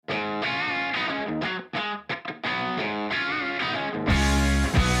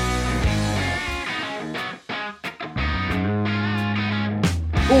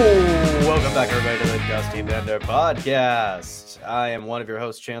Welcome back, everybody, to the Dusty Bender Podcast. I am one of your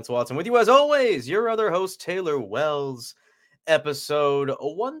hosts, Chance Watson. With you, as always, your other host, Taylor Wells. Episode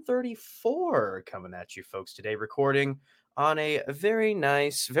 134 coming at you, folks, today. Recording on a very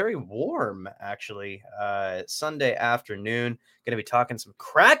nice, very warm, actually, Sunday afternoon. Going to be talking some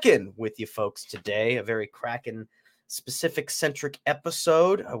Kraken with you, folks, today. A very Kraken specific-centric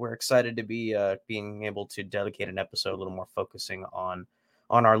episode. We're excited to be being able to dedicate an episode a little more focusing on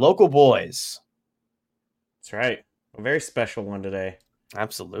our local boys. That's right. A very special one today.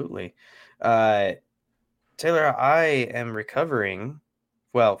 Absolutely. Taylor, I am recovering,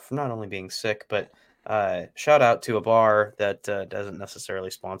 well, from not only being sick, but shout out to a bar that doesn't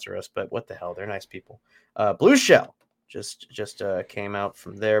necessarily sponsor us, but what the hell, they're nice people. Blue Shell just came out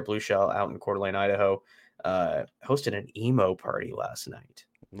from there. Blue Shell out in Coeur d'Alene, Idaho, hosted an emo party last night.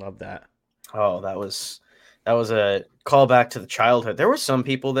 Love that. Oh, that was a callback to the childhood. There were some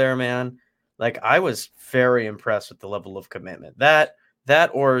people there, man. Like, I was very impressed with the level of commitment. That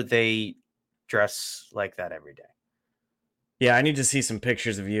or they dress like that every day. Yeah, I need to see some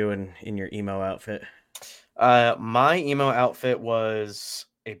pictures of you in your emo outfit. My emo outfit was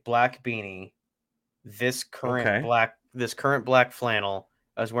a black beanie, this current black flannel.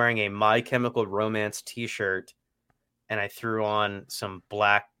 I was wearing a My Chemical Romance t-shirt, and I threw on some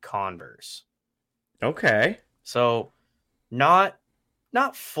black Converse. Okay. So not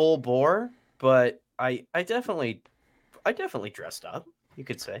full bore, but I definitely dressed up, you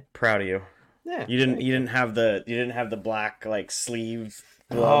could say. Proud of you. Yeah. You didn't have the black like sleeve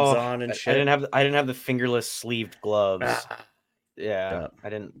gloves on and shit. I didn't have the fingerless sleeved gloves. Yeah. Up. I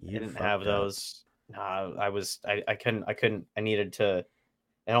didn't have those. No, I couldn't I needed to.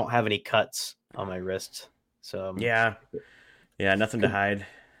 I don't have any cuts on my wrist. So yeah, nothing to hide.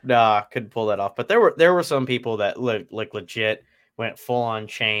 Nah, couldn't pull that off. But there were some people that like legit went full on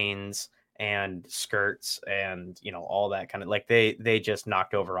chains and skirts and, you know, all that kind of, like, they just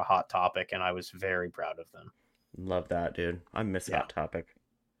knocked over a Hot Topic, and I was very proud of them. Love that, dude. I miss Hot Topic.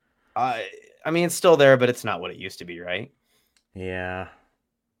 I mean, it's still there, but it's not what it used to be, right? Yeah.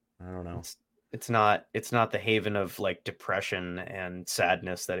 I don't know. It's not the haven of like depression and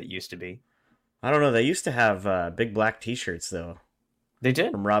sadness that it used to be. I don't know. They used to have big black t-shirts though. They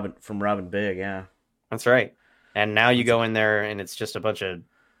did? From Robin Big, yeah. That's right. And now you go in there and it's just a bunch of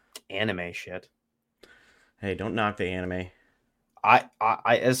anime shit. Hey, don't knock the anime. I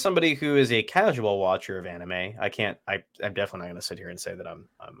as somebody who is a casual watcher of anime, I'm definitely not going to sit here and say that I'm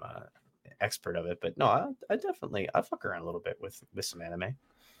expert of it, but no, I fuck around a little bit with some anime.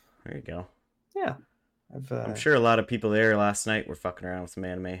 There you go. Yeah. I'm sure a lot of people there last night were fucking around with some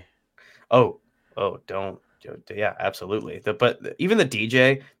anime. Oh, don't. Yeah, absolutely. But even the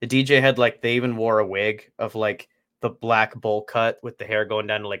DJ had, like, they even wore a wig of like the black bowl cut with the hair going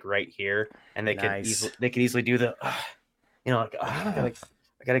down to like right here, and they could easily do the, you know, like, I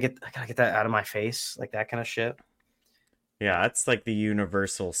gotta get that out of my face, like that kind of shit. Yeah, that's like the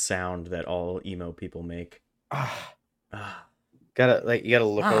universal sound that all emo people make. You gotta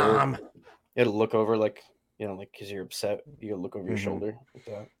look over. You gotta look over, like, you know, like, because you're upset. You gotta look over your shoulder like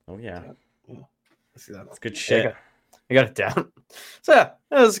that. Oh yeah. Like that. Yeah. See that? That's good shit. I got it down. So yeah,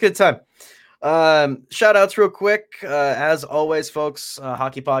 that was a good time. Shout outs real quick. As always, folks,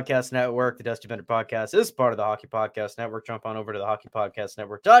 Hockey Podcast Network, the Dusty Bender Podcast is part of the Hockey Podcast Network. Jump on over to the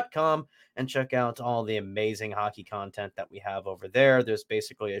hockeypodcastnetwork.com and check out all the amazing hockey content that we have over there. There's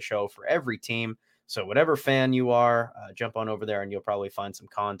basically a show for every team. So whatever fan you are, jump on over there and you'll probably find some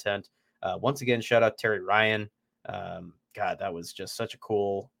content. Once again, shout out Terry Ryan. God, that was just such a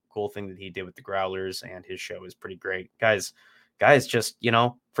cool thing that he did with the Growlers, and his show is pretty great. Guys, just, you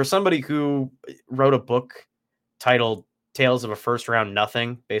know, for somebody who wrote a book titled Tales of a First Round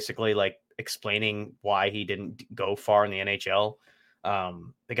Nothing, basically like explaining why he didn't go far in the NHL,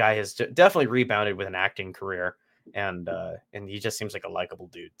 the guy has definitely rebounded with an acting career, and he just seems like a likable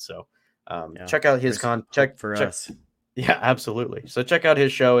dude. So check out his us. Yeah, absolutely. So check out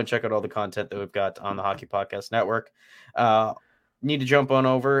his show and check out all the content that we've got on the Hockey Podcast Network. Need to jump on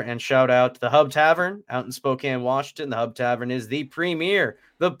over and shout out the Hub Tavern out in Spokane, Washington. The Hub Tavern is the premier,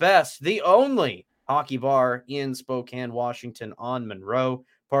 the best, the only hockey bar in Spokane, Washington on Monroe,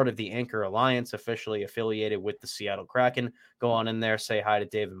 part of the Anchor Alliance, officially affiliated with the Seattle Kraken. Go on in there, say hi to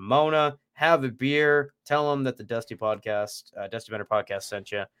Dave and Mona, have a beer, tell them that the Dusty Bender Podcast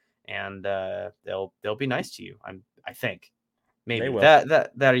sent you, and they'll be nice to you. I think maybe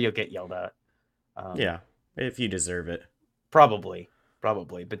that or you'll get yelled at. Yeah, if you deserve it. Probably.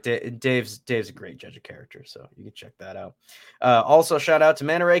 Probably, but Dave's a great judge of character, so you can check that out. Also, shout out to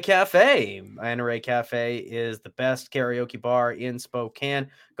Manta Ray Cafe. Manta Ray Cafe is the best karaoke bar in Spokane.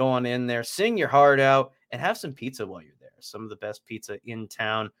 Go on in there, sing your heart out, and have some pizza while you're there. Some of the best pizza in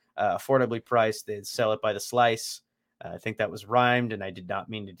town, affordably priced. They sell it by the slice. I think that was rhymed, and I did not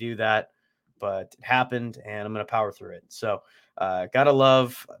mean to do that, but it happened, and I'm going to power through it. So gotta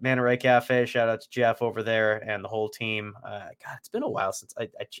love Manta Ray Cafe. Shout out to Jeff over there and the whole team. God, it's been a while since I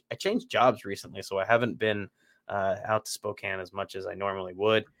changed jobs recently, so I haven't been out to Spokane as much as I normally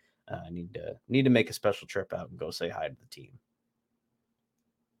would. I need to make a special trip out and go say hi to the team.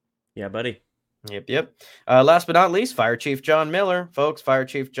 Yeah, buddy. Yep. Last but not least, Fire Chief John Miller, folks. Fire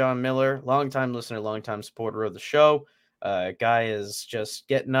Chief John Miller, longtime listener, longtime supporter of the show. Guy is just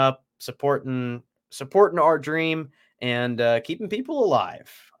getting up, supporting our dream, and keeping people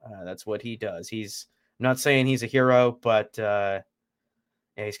alive. That's what he does. I'm not saying he's a hero, but yeah,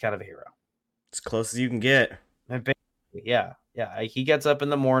 he's kind of a hero. As close as you can get. Yeah. He gets up in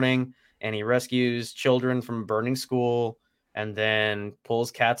the morning and he rescues children from a burning school, and then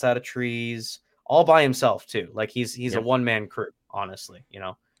pulls cats out of trees all by himself too. Like he's a one-man crew, honestly,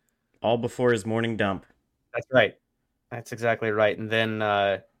 all before his morning dump. That's right. That's exactly right. And then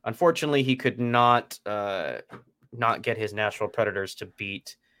unfortunately he could not get his Nashville Predators to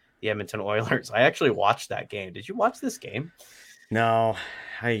beat the Edmonton Oilers. I actually watched that game. Did you watch this game? No,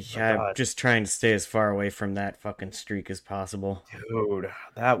 I'm just trying to stay as far away from that fucking streak as possible. Dude,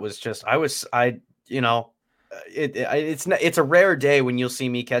 that was just, it's a rare day when you'll see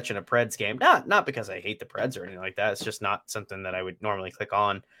me catching a Preds game. Not because I hate the Preds or anything like that. It's just not something that I would normally click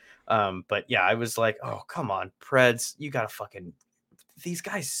on. But yeah, I was like, oh, come on, Preds, you gotta fucking, these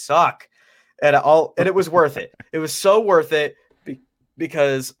guys suck. And it was worth it. It was so worth it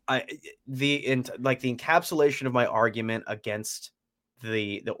because the encapsulation of my argument against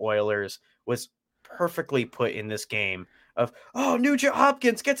the Oilers was perfectly put in this game of, oh, Nugent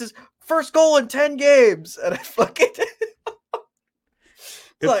Hopkins gets his first goal in 10 games. And I fucking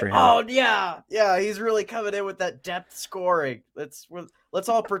like, oh yeah, he's really coming in with that depth scoring. Let's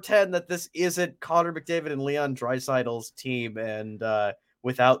all pretend that this isn't Connor McDavid and Leon Draisaitl's team, and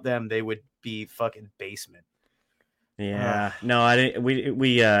without them, they would be fucking basement. Yeah, no, I didn't.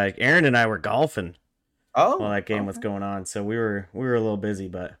 We Aaron and I were golfing. Oh, while that game was going on, so we were a little busy,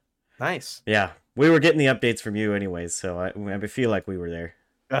 but nice. Yeah, we were getting the updates from you anyways, so I feel like we were there.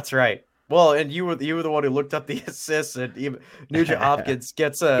 That's right. Well, and you were the one who looked up the assists, and even Nugent Hopkins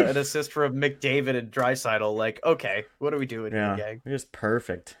gets an assist from McDavid and Draisaitl. Like, okay, what are we doing here, gang? Just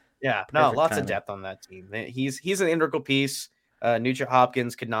perfect. Yeah, lots of depth on that team. He's an integral piece. Nugent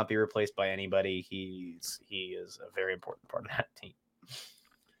Hopkins could not be replaced by anybody. He is a very important part of that team.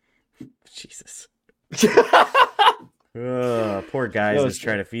 Jesus. Poor guy's just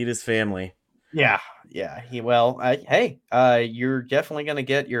trying to feed his family. Yeah. You're definitely gonna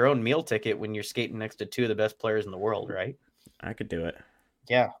get your own meal ticket when you're skating next to two of the best players in the world, right? I could do it.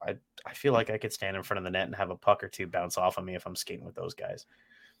 Yeah, I feel like I could stand in front of the net and have a puck or two bounce off of me if I'm skating with those guys.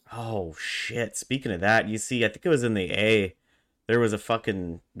 Oh shit! Speaking of that, you see, I think it was in the A. There was a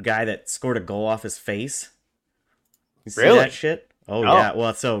fucking guy that scored a goal off his face. You see that shit? Oh, yeah.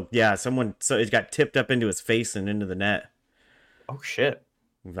 Well, so it got tipped up into his face and into the net. Oh shit!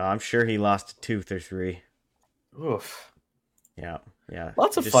 Well, I'm sure he lost a tooth or three. Oof. Yeah.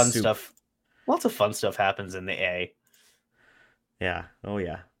 Lots of fun stuff. Lots of fun stuff happens in the A. Yeah. Oh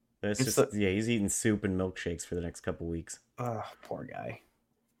yeah. He's eating soup and milkshakes for the next couple weeks. Oh, poor guy.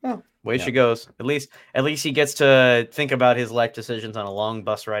 Well, she goes. At least he gets to think about his life decisions on a long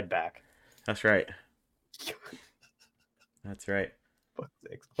bus ride back. That's right. That's right.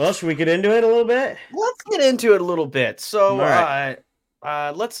 Well, should we get into it a little bit? Let's get into it a little bit. So, right.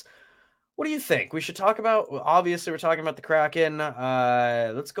 What do you think? We should talk about, obviously we're talking about the Kraken.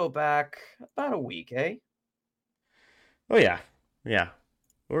 Let's go back about a week, eh? Oh yeah.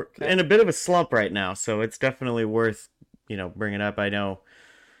 We're in a bit of a slump right now, so it's definitely worth, bringing up. I know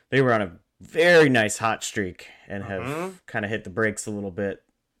they were on a very nice hot streak and have kind of hit the brakes a little bit.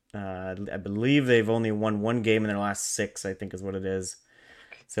 I believe they've only won one game in their last 6, I think is what it is.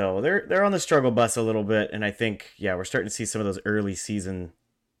 So they're on the struggle bus a little bit, and I think we're starting to see some of those early season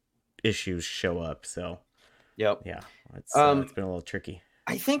issues show up. So yep, it's been a little tricky.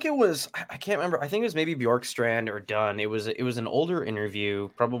 I think it was, I can't remember. I think it was maybe Bjorkstrand or Dunn. It was an older interview,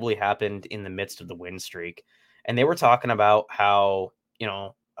 probably happened in the midst of the win streak, and they were talking about how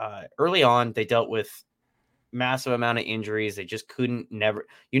early on they dealt with massive amount of injuries. They just you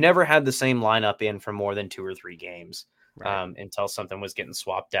never had the same lineup in for more than 2 or 3 games. Right. until something was getting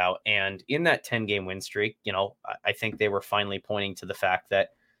swapped out. And in that 10-game win streak, I think they were finally pointing to the fact that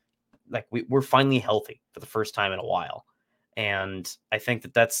like we're finally healthy for the first time in a while. And I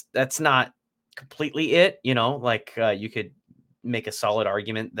think that's not completely it. Like you could make a solid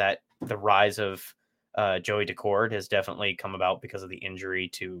argument that the rise of Joey Decord has definitely come about because of the injury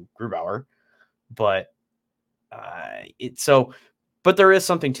to Grubauer. But but there is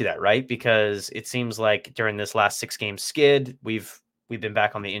something to that, right? Because it seems like during this last 6-game skid, we've been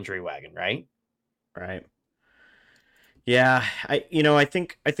back on the injury wagon, right? Right. Yeah, I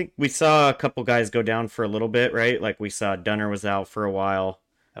think we saw a couple guys go down for a little bit, right? Like we saw Dunner was out for a while.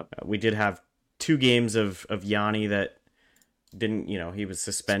 Yep. We did have 2 games of Yanni that didn't, he was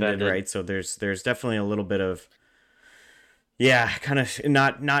suspended, right? So there's definitely a little bit of kind of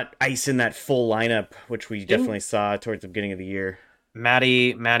not ice in that full lineup, which we definitely saw towards the beginning of the year.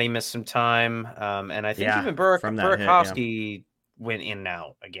 Maddie missed some time, and I think even from that hit, Burakovsky went in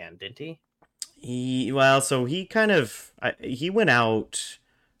now again, didn't he? So he went out,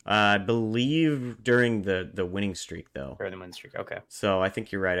 I believe during the winning streak though. Or the win streak, okay. So I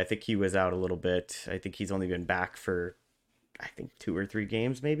think you're right. I think he was out a little bit. I think he's only been back for, I think 2 or 3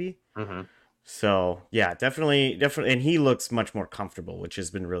 games maybe. Mm-hmm. So yeah, definitely, and he looks much more comfortable, which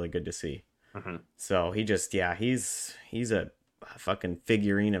has been really good to see. Mm-hmm. So he's a fucking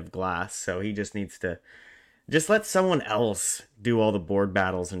figurine of glass. So he just needs to just let someone else do all the board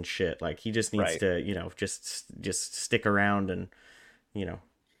battles and shit. Like he just needs to, just stick around and,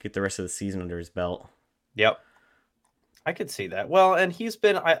 get the rest of the season under his belt. Yep. I could see that. Well, and he's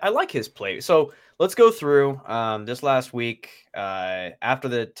been, I like his play. So let's go through this last week after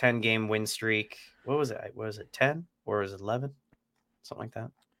the 10-game win streak. What was it? Was it 10 or was it 11? Something like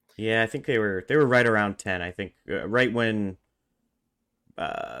that. Yeah, I think they were right around 10. I think right when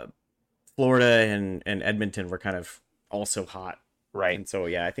Florida and Edmonton were kind of also hot. Right. And so,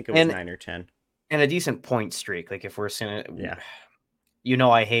 yeah, I think it was 9 or 10. And a decent point streak. Like if we're seeing it, yeah.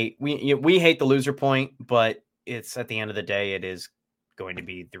 I hate, we hate the loser point, but it's at the end of the day, it is going to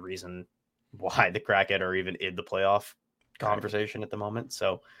be the reason why the Kraken are even in the playoff conversation at the moment.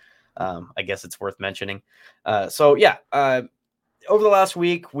 So I guess it's worth mentioning. Over the last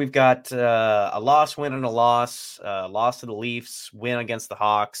week, we've got a loss, win, and a loss to the Leafs, win against the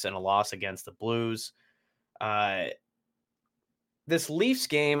Hawks, and a loss against the Blues. This Leafs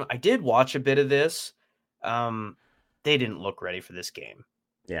game, I did watch a bit of this. They didn't look ready for this game.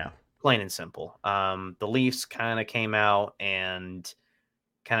 Yeah. Plain and simple. The Leafs kind of came out and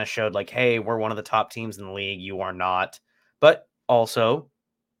kind of showed like, hey, we're one of the top teams in the league. You are not. But also,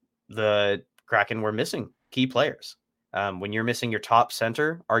 the Kraken were missing key players. When you're missing your top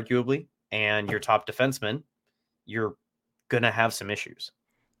center, arguably, and your top defenseman, you're going to have some issues.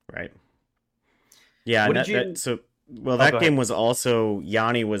 Right. Yeah. That game was also,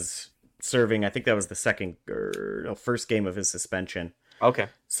 Yanni was serving, I think that was the first game of his suspension. Okay.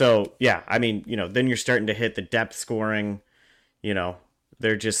 So, yeah, I mean, then you're starting to hit the depth scoring,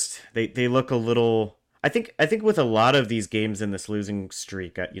 they're just, they look a little, I think with a lot of these games in this losing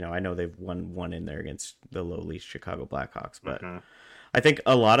streak, I know they've won one in there against the lowly Chicago Blackhawks, but I think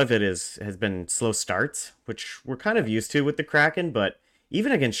a lot of it has been slow starts, which we're kind of used to with the Kraken, but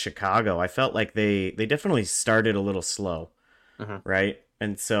even against Chicago, I felt like they definitely started a little slow, right?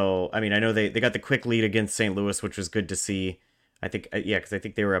 And so, I mean, I know they got the quick lead against St. Louis, which was good to see. I think, because I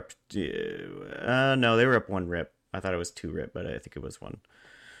think they were up, no, they were up 1 rip. I thought it was 2 rip, but I think it was 1.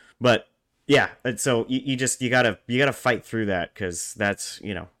 But yeah, and so you gotta fight through that because that's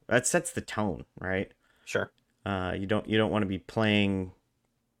that sets the tone, right? Sure. You don't want to be playing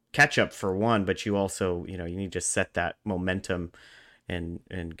catch up for one, but you also you need to set that momentum and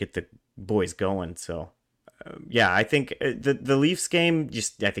get the boys going. So I think the Leafs game,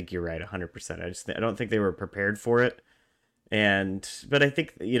 I think you're right 100%. I don't think they were prepared for it, but I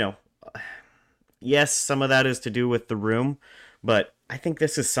think yes, some of that is to do with the room, but I think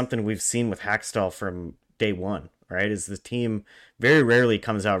this is something we've seen with Hackstall from day one, right? Is the team very rarely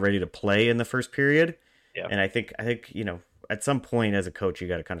comes out ready to play in the first period. Yeah. And I think at some point as a coach, you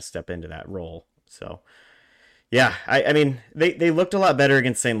got to kind of step into that role. So, yeah, I mean, they looked a lot better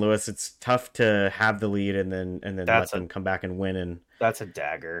against St. Louis. It's tough to have the lead and then let them come back and win. And that's a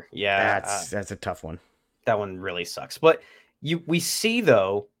dagger. Yeah. That's a tough one. That one really sucks. But we see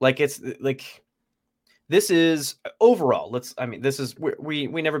though, like it's like, this is overall. We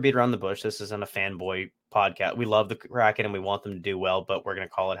never beat around the bush. This isn't a fanboy podcast. We love the Kraken and we want them to do well, but we're going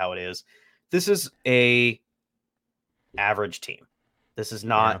to call it how it is. This is a average team. This is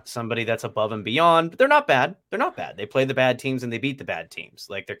not somebody that's above and beyond, but they're not bad. They're not bad. They play the bad teams and they beat the bad teams.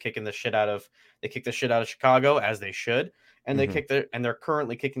 Like they kick the shit out of Chicago as they should, and they're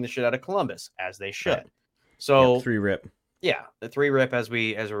currently kicking the shit out of Columbus as they should. Right. So 3 rip. Yeah, the 3 rip as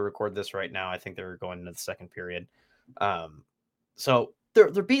we record this right now. I think they're going into the second period. So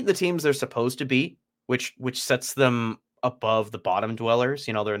they're beating the teams they're supposed to beat, which sets them above the bottom dwellers.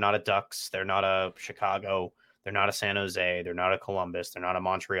 You know, they're not a Ducks, they're not a Chicago, they're not a San Jose, they're not a Columbus, they're not a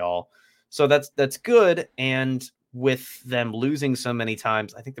Montreal. So that's good. And with them losing so many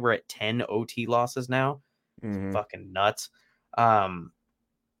times, I think they were at 10 OT losses now. Mm-hmm. Fucking nuts.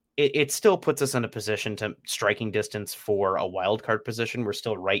 It still puts us in a position to striking distance for a wild card position. We're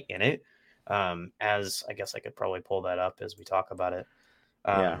still right in it. As I guess I could probably pull that up as we talk about it.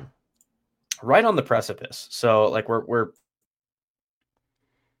 Right on the precipice. So like we're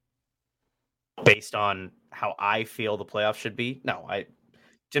based on how I feel the playoffs should be.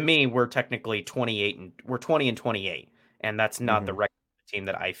 To me, we're technically 28 and we're 20 and 28, and that's not the record team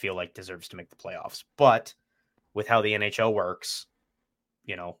that I feel like deserves to make the playoffs. But with how the NHL works,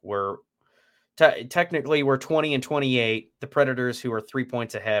 you know, we're technically we're 20 and 28. The Predators, who are 3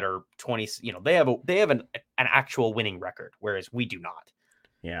 points ahead, are 20. You know, they have an actual winning record, whereas we do not.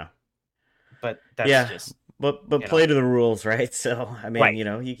 Yeah, but that's just. But play to the rules, right? So I mean, you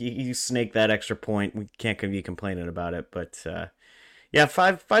know, you snake that extra point. We can't be complaining about it, but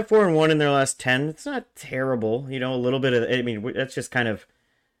 5-4-1 in their last 10. It's not terrible, you know. A little bit of, I mean, that's just kind of,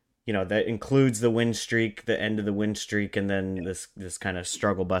 you know, that includes the win streak, the end of the win streak, and then this kind of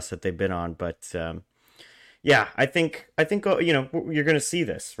struggle bus that they've been on. But I think you know, you're going to see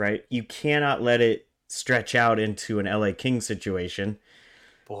this, right? You cannot let it stretch out into an LA Kings situation,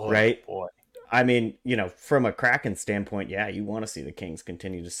 right? Boy. I mean, you know, from a Kraken standpoint, you want to see the Kings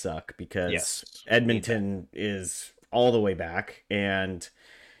continue to suck because Edmonton is all the way back, and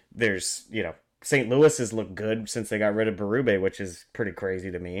there's, you know, St. Louis has looked good since they got rid of Berube, which is pretty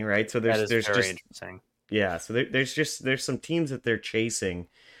crazy to me, right? So there's very just interesting. Yeah, so there's some teams that they're chasing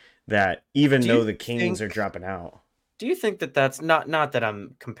that even though the Kings are dropping out. Do you think that that's not that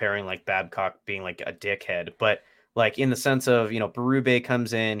I'm comparing like Babcock being like a dickhead, but like in the sense of, you know, Berube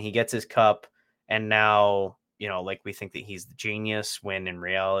comes in, he gets his cup, and now, you know, like we think that he's the genius when in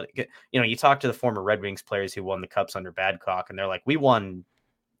reality, you know, you talk to the former Red Wings players who won the cups under Babcock, and they're like, we won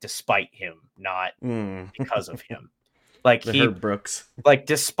despite him, not because of him. Like Herb Brooks. Like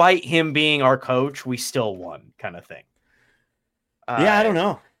despite him being our coach, we still won, kind of thing. I don't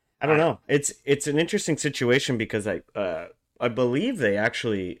know. It's an interesting situation because I believe they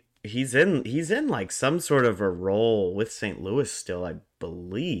actually he's in like some sort of a role with St. Louis still, I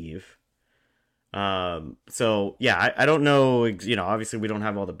believe. So yeah, I don't know, you know, obviously we don't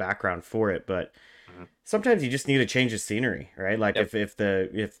have all the background for it, but sometimes you just need to change the scenery, right? Like if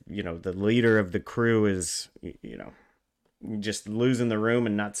you know, the leader of the crew is, you know, just losing the room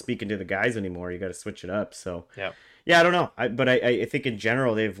and not speaking to the guys anymore, you got to switch it up. So I don't know. But I think in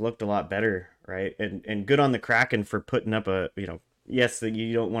general they've looked a lot better, right? And good on the Kraken for putting up a, you know, yes,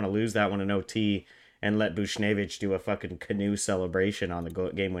 you don't want to lose that one in OT and let Bushnevich do a fucking canoe celebration on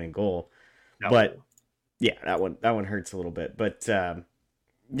the game-winning goal. No. But yeah, that one hurts a little bit. But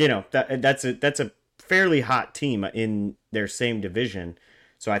you know, that's a fairly hot team in their same division.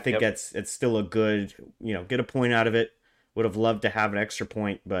 So I think it's still a good, you know, get a point out of it. Would have loved to have an extra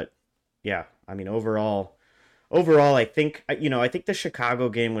point, but yeah, I mean, overall, I think, you know, I think the Chicago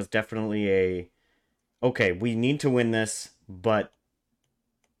game was definitely okay, we need to win this, but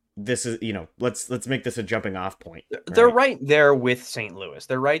this is, you know, let's make this a jumping off point. Right? They're right there with St. Louis.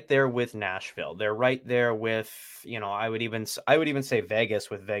 They're right there with Nashville. They're right there with, you know, I would even say Vegas,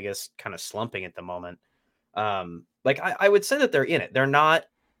 with Vegas kind of slumping at the moment. Like I would say that they're in it. They're not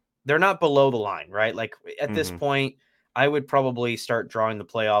below the line, right? Like at this point, I would probably start drawing the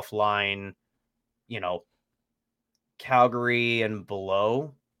playoff line, you know, Calgary and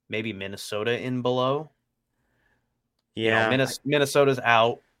below, maybe Minnesota in below. Yeah. You know, Minnesota's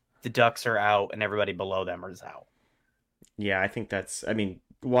out, the Ducks are out, and everybody below them is out. Yeah, I think that's, I mean,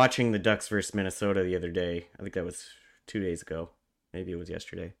 watching the Ducks versus Minnesota the other day, I think that was 2 days ago. Maybe it was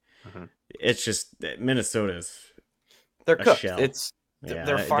yesterday. It's just Minnesota's they're cooked. Shell.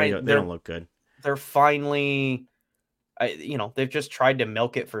 They're fine. They don't look good. They're finally, you know, they've just tried to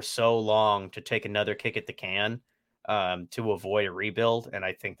milk it for so long to take another kick at the can to avoid a rebuild, and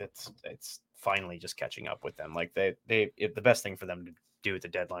I think it's finally just catching up with them. Like the best thing for them to do at the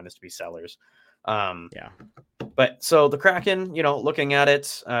deadline is to be sellers. But so the Kraken, you know, looking at it,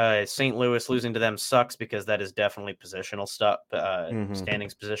 St. Louis losing to them sucks because that is definitely positional stuff,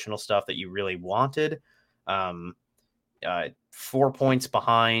 standings positional stuff that you really wanted. 4 points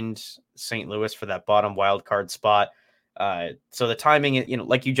behind St. Louis for that bottom wild card spot. So the timing,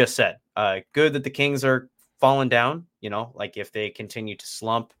 like you just said, good that the Kings are falling down. Like if they continue to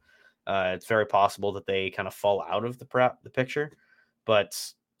slump, it's very possible that they kind of fall out of the picture. But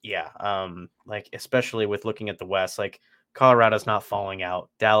yeah, like especially with looking at the West, like Colorado's not falling out,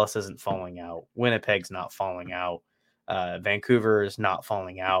 Dallas isn't falling out, Winnipeg's not falling out, Vancouver is not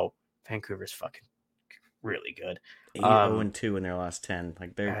falling out. Vancouver's fucking really good. 8-0-2 in their last 10.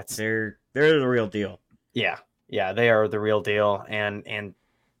 Like they're the real deal. Yeah, they are the real deal. And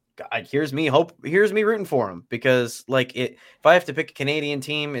God, here's me rooting for them, because like if I have to pick a Canadian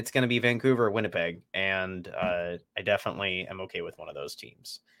team, it's going to be Vancouver or Winnipeg, and I definitely am okay with one of those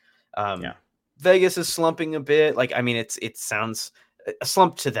teams. Yeah. Vegas is slumping a bit. Like, I mean, it sounds a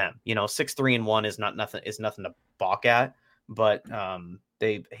slump to them. 6-3-1 is nothing to balk at. But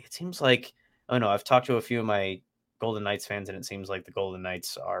it seems like, I don't know. I've talked to a few of my Golden Knights fans, and it seems like the Golden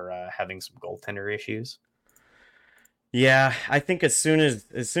Knights are having some goaltender issues. Yeah, I think as soon as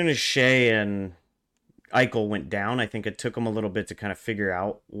Shea and Eichel went down, I think it took them a little bit to kind of figure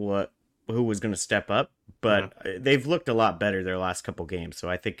out who was going to step up. But they've looked a lot better their last couple games, so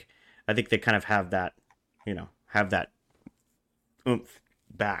I think they kind of have that oomph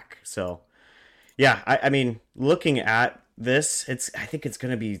back. So yeah, I mean, looking at this, I think it's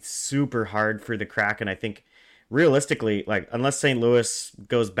going to be super hard for the Kraken. I think realistically, like unless St. Louis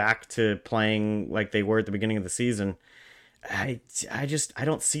goes back to playing like they were at the beginning of the season, I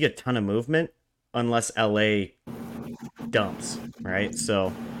don't see a ton of movement unless LA dumps, right?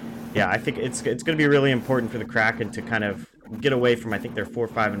 So yeah, I think it's going to be really important for the Kraken to kind of get away from, I think they're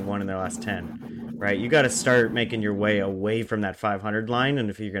 4-5-1 in their last 10, right? You got to start making your way away from that 500 line, and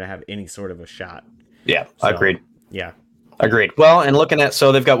if you're going to have any sort of a shot. Yeah, agreed. Yeah. Agreed. Well, and looking at,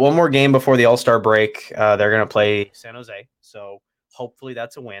 so they've got one more game before the All-Star break. They're going to play San Jose, so hopefully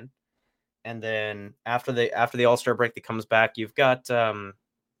that's a win. And then after the All-Star break that comes back, you've got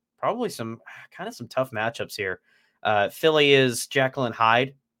probably some tough matchups here. Philly is Jekyll and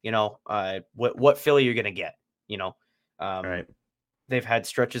Hyde. What Philly you're going to get. Right. They've had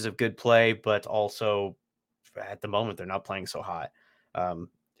stretches of good play, but also at the moment they're not playing so hot.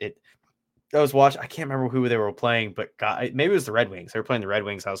 I was watching, I can't remember who they were playing, but maybe it was the Red Wings. They were playing the Red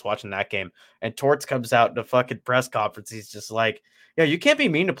Wings. I was watching that game, and Torts comes out in a fucking press conference. He's just like, "Yeah, you can't be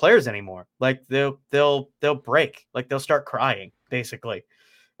mean to players anymore. Like they'll break. Like they'll start crying, basically."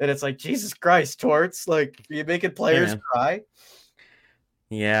 And it's like, Jesus Christ, Torts! Like, are you making players cry?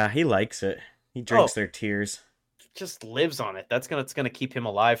 Yeah, he likes it. He drinks their tears. Just lives on it. It's gonna keep him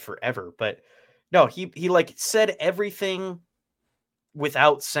alive forever. But no, he like said everything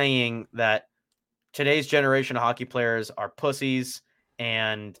without saying that today's generation of hockey players are pussies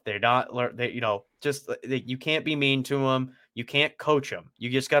and they're not, you can't be mean to them. You can't coach them. You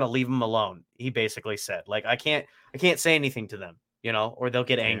just got to leave them alone. He basically said, like, I can't say anything to them, or they'll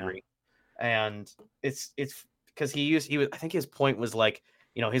get angry. Yeah. And it's because I think his point was like,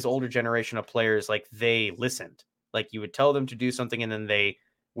 his older generation of players, like they listened, like you would tell them to do something and then they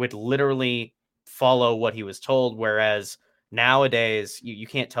would literally follow what he was told. Whereas nowadays you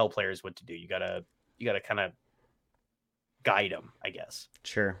can't tell players what to do. You gotta kind of guide them, I guess.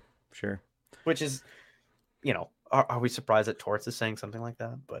 Sure. Which is, are we surprised that Torts is saying something like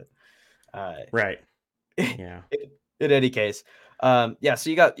that? But right. Yeah. In any case, so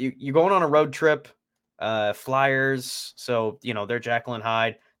you're going on a road trip. Flyers, so they're Jekyll and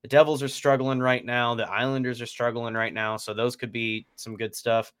Hyde. The Devils are struggling right now. The Islanders are struggling right now. So those could be some good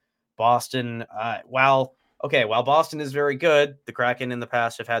stuff. Boston, while Boston is very good, the Kraken in the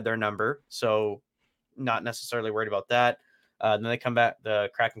past have had their number, so not necessarily worried about that. Then they come back.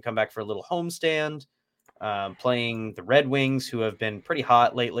 The Kraken come back for a little homestand, playing the Red Wings, who have been pretty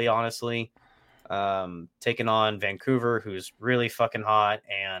hot lately, honestly. Taking on Vancouver, who's really fucking hot,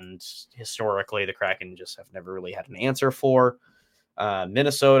 and historically the Kraken just have never really had an answer for.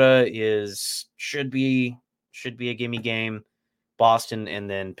 Minnesota should be a gimme game. Boston, and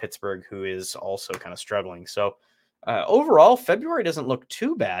then Pittsburgh, who is also kind of struggling. So overall, February doesn't look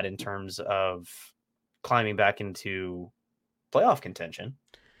too bad in terms of climbing back into playoff contention.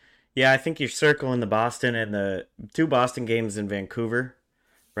 Yeah, I think you're circling the Boston and the 2 Boston games in Vancouver,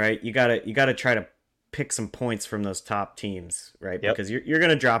 right? You gotta try to pick some points from those top teams, right? Yep. Because you're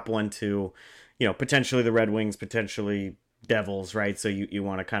gonna drop one to, potentially the Red Wings, potentially Devils, right? So you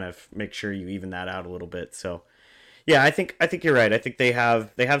want to kind of make sure you even that out a little bit. So yeah, I think you're right. I think they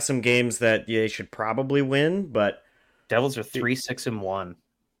have some games that they should probably win, but Devils are 3-6-1.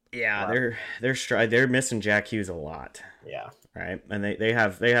 Yeah, wow. They're missing Jack Hughes a lot. Yeah, right? And they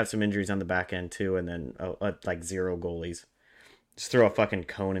have some injuries on the back end too, and then like zero goalies. Just throw a fucking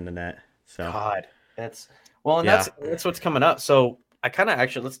cone in the net. So God, that's well, and yeah, that's what's coming up. So I kind of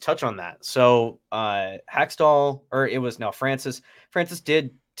actually let's touch on that. So Hackstall, or it was now Francis. Francis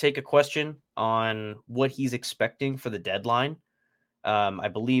did take a question on what he's expecting for the deadline. I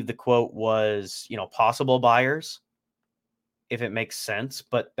believe the quote was, possible buyers, if it makes sense.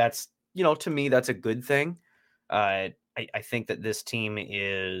 But that's, to me, that's a good thing. I think that this team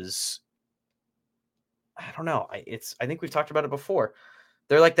is, I don't know. I think we've talked about it before.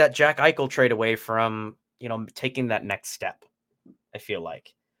 They're like that Jack Eichel trade away from, taking that next step. I feel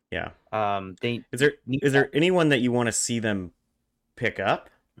like yeah. they Is there need is that. there anyone that you want to see them pick up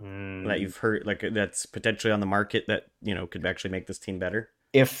that Mm, you've heard like that's potentially on the market that could actually make this team better?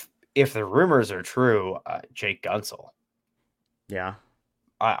 if the rumors are true, Jake Gunsel. Yeah,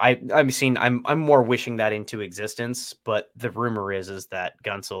 I'm more wishing that into existence, but the rumor is that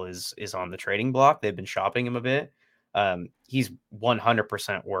Gunsel is on the trading block. They've been shopping him a bit. He's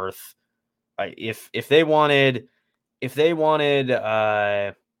 100% worth. If they wanted,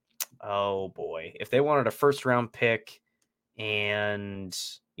 oh boy, if they wanted a first round pick and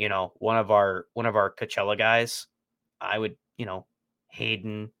one of our Coachella guys, I would,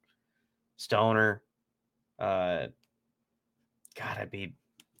 Hayden, Stoner, uh, God, I'd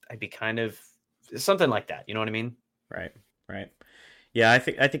be kind of something like that. You know what I mean? right, right. Yeah, I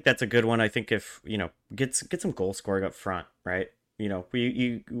think that's a good one. I think if get some goal scoring up front, right?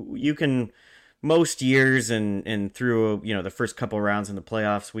 You can most years and through the first couple rounds in the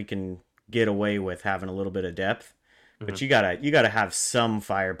playoffs we can get away with having a little bit of depth, but Mhm. you gotta have some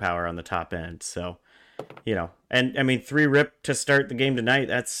firepower on the top end. So and I mean 3 rip to start the game tonight.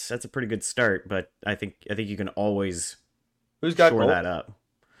 That's a pretty good start, but I think you can always Who's got shore gold? that up.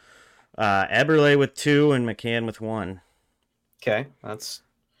 Eberle with 2 and McCann with 1. Okay, that's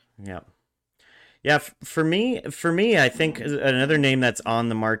Yeah. Yeah, for me, I think another name that's on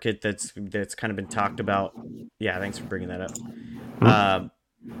the market that's kind of been talked about. Yeah, thanks for bringing that up.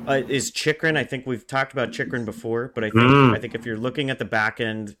 Uh, is Chikrin? I think we've talked about Chikrin before, but I think Mm. I think if you're looking at the back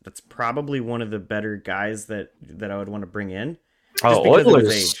end, that's probably one of the better guys that I would want to bring in, just Oh, because of his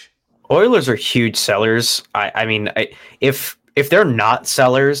Oilers. age. Oilers are huge sellers. If they're not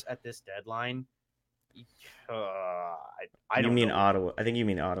sellers at this deadline, I You don't mean know. Ottawa? I think you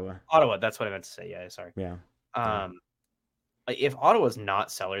mean Ottawa. Ottawa. That's what I meant to say. Yeah, sorry. Yeah, yeah, Um, if Ottawa's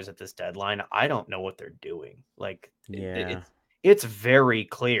not sellers at this deadline, I don't know what they're doing. Like yeah, it's very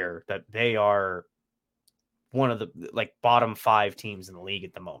clear that they are one of the like bottom 5 teams in the league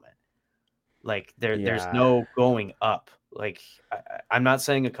at the moment. Like there's yeah, no going up. Like I'm not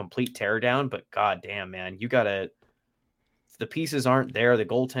saying a complete teardown, but god damn, man, you gotta. The pieces aren't there. The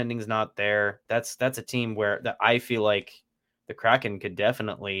goaltending's not there. That's a team where that I feel like the Kraken could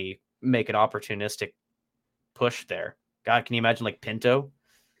definitely make an opportunistic push there. God, can you imagine like Pinto?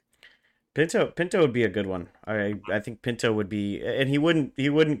 Pinto would be a good one. I think Pinto would be, and he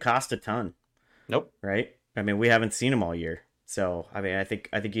wouldn't cost a ton, Nope. right? I mean, we haven't seen him all year, so I mean, I think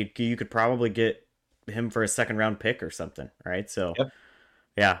you could probably get him for a second round pick or something, right? So Yep.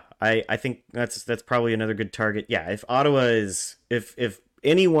 yeah, I think that's probably another good target. Yeah, if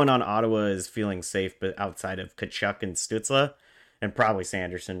anyone on Ottawa is feeling safe, but outside of Kachuk and Stutzla, and probably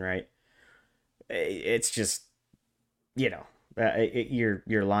Sanderson, right? It's just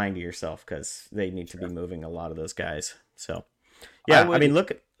you're lying to yourself because they need to be Sure. moving a lot of those guys. So I yeah, I would. mean,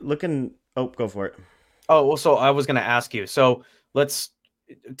 looking. Oh, go for it. Oh well, so I was going to ask you. So let's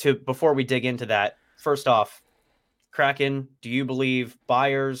to before we dig into that. First off, Kraken, do you believe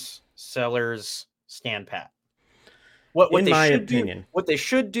buyers, sellers stand pat? What In they my should do, opinion,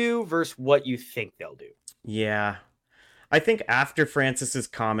 versus what you think they'll do. yeah, I think after Francis's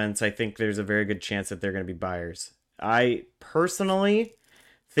comments, I think there's a very good chance that they're going to be buyers. I personally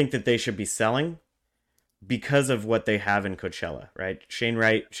think that they should be selling because of what they have in Coachella, right? Shane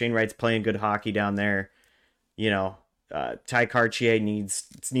Wright's playing good hockey down there. You know, Ty Cartier needs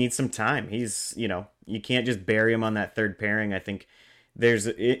some time. He's you can't just bury him on that third pairing. I think there's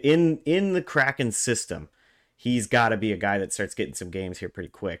in the Kraken system, he's got to be a guy that starts getting some games here pretty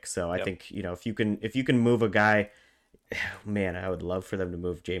quick. So I Yep. think if you can move a guy, man, I would love for them to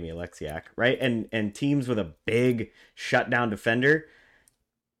move Jamie Alexiak, right? And teams with a big shutdown defender,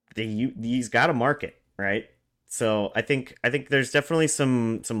 he's got a market, right? So I think there's definitely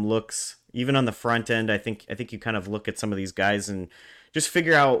some looks even on the front end. I think you kind of look at some of these guys and just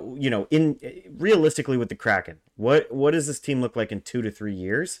figure out in realistically with the Kraken, what does this team look like in 2 to 3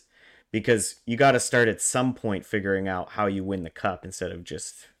 years? Because you got to start at some point figuring out how you win the cup instead of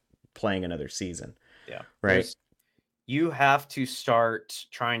just playing another season, Yeah. right? There's you have to start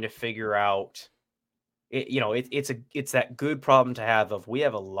trying to figure out it, it's that good problem to have of we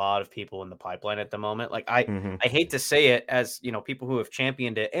have a lot of people in the pipeline at the moment. Like Mm-hmm. I hate to say it as, people who have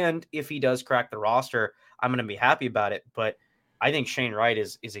championed it. And if he does crack the roster, I'm going to be happy about it. But I think Shane Wright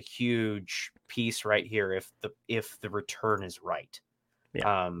is a huge piece right here if the return is right.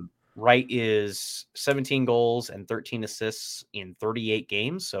 Yeah. Wright is 17 goals and 13 assists in 38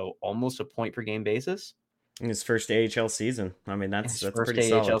 games, so almost a point per game basis. In his first AHL season. I mean, His that's first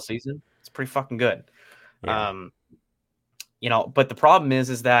pretty AHL solid. season. It's pretty fucking good. Yeah. But the problem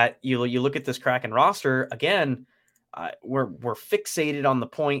is that you look at this Kraken roster again. We're fixated on the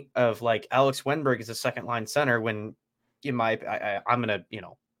point of like Alex Wenberg is a second line center when I'm gonna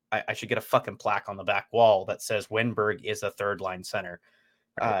I should get a fucking plaque on the back wall that says Wenberg is a third line center.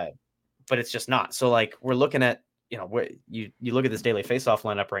 Right. But it's just not. So like we're looking at where you look at this daily faceoff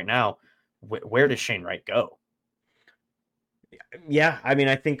lineup right now. Where does Shane Wright go? Yeah, I mean,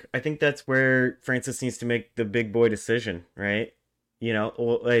 I think that's where Francis needs to make the big boy decision, right?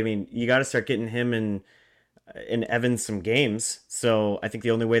 I mean, you got to start getting him and Evans some games. So I think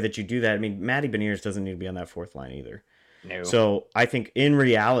the only way that you do that, I mean, Matty Beniers doesn't need to be on that fourth line either. No. So I think in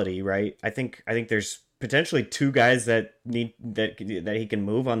reality, right? I think there's potentially two guys that need that he can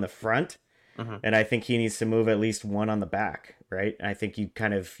move on the front, and I think he needs to move at least one on the back, right? I think you got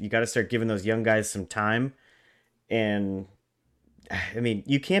to start giving those young guys some time, and I mean,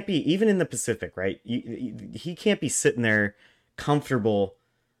 you can't be even in the Pacific, right? He can't be sitting there comfortable,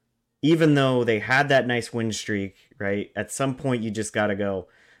 even though they had that nice win streak, right? At some point, you just got to go,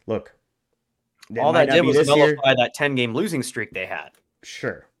 look. All that did was nullify that 10-game losing streak they had.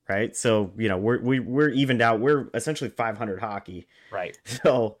 Sure, right? So we're evened out. We're essentially 500 hockey, right?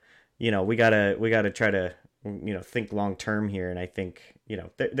 So we gotta try to think long term here, and I think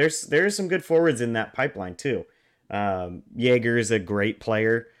there's some good forwards in that pipeline too. Jaeger is a great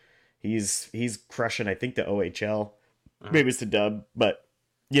player. He's crushing, I think, the OHL. Maybe it's the dub, but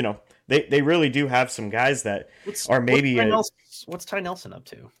they really do have some guys that are maybe. What's Ty Nelson up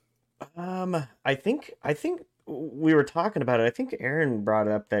to? I think we were talking about it. I think Aaron brought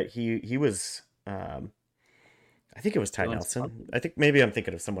up that he was. I think it was Ty Nelson. I think maybe I'm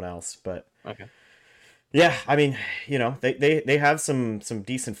thinking of someone else, but okay. Yeah, I mean, they have some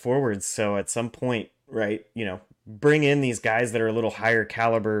decent forwards. So at some point, right, bring in these guys that are a little higher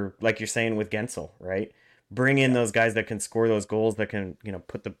caliber, like you're saying with Gensel, right? Bring in those guys that can score those goals, that can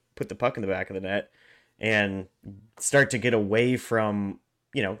put the puck in the back of the net, and start to get away from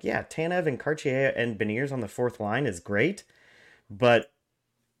Tanev and Cartier and Beniers on the fourth line is great, but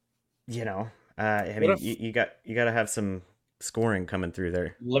I mean, you got to have some scoring coming through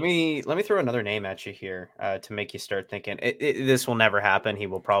there. Let me throw another name at you here to make you start thinking. This will never happen. He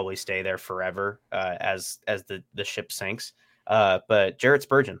will probably stay there forever as the ship sinks. But Jarrett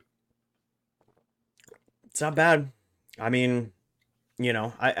Spurgeon. It's not bad. I mean,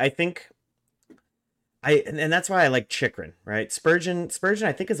 I think. And that's why I like Chychrun, right? Spurgeon,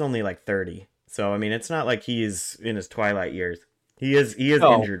 I think is only like 30. So I mean, it's not like he's in his twilight years. He is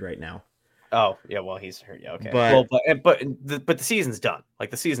injured right now. Oh yeah, well he's hurt. Yeah, okay. But but the season's done. Like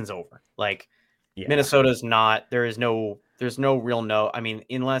the season's over. Like Minnesota's not. There's no real. I mean,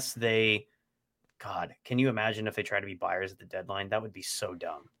 unless they. God, can you imagine if they try to be buyers at the deadline? That would be so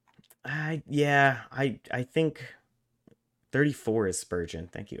dumb. I think 34 is Spurgeon.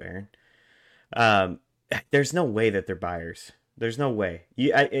 Thank you, Aaron. There's no way that they're buyers. There's no way.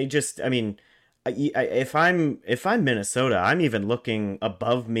 If I'm Minnesota, I'm even looking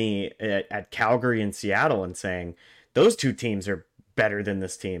above me at Calgary and Seattle and saying those two teams are better than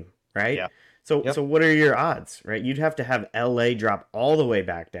this team, right? Yeah. So what are your odds, right? You'd have to have LA drop all the way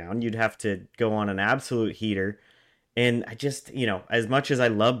back down. You'd have to go on an absolute heater. And I just, as much as I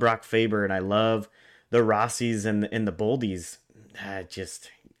love Brock Faber and I love the Rossies and the Boldies,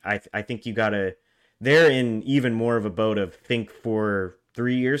 I think you gotta. They're in even more of a boat of think for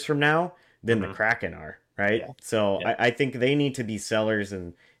 3 years from now than the Kraken are, right? Yeah. So yeah. I think they need to be sellers,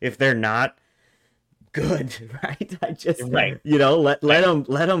 and if they're not, good, right? Let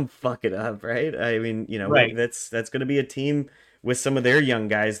them fuck it up, right? I mean, that's going to be a team with some of their young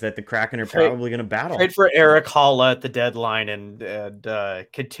guys that the Kraken are probably going to battle. Trade for Eric Holla at the deadline and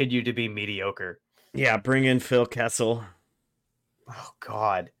continue to be mediocre. Yeah, bring in Phil Kessel. Oh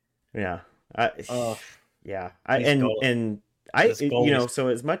God. Yeah. So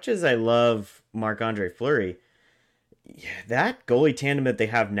as much as I love Marc-Andre Fleury, that goalie tandem that they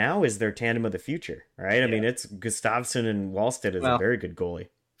have now is their tandem of the future, right? Yeah. I mean, it's Gustafsson and Wallstedt is a very good goalie.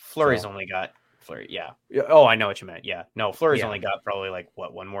 Fleury's only got Fleury, yeah. Oh, I know what you meant. Yeah, no, Fleury's only got probably like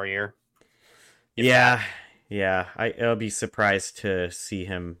one more year. Yeah, I'll be surprised to see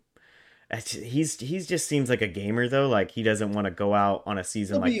him. He's just seems like a gamer though. Like he doesn't want to go out on a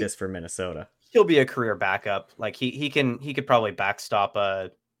season He'll like be this for Minnesota. he'll be a career backup. Like he could probably backstop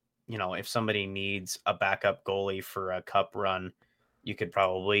a, if somebody needs a backup goalie for a cup run, you could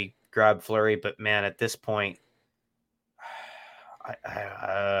probably grab Fleury. But man, at this point,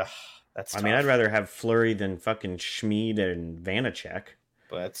 that's I mean, I'd tough. rather have Flurry than fucking Schmid and Vanacek.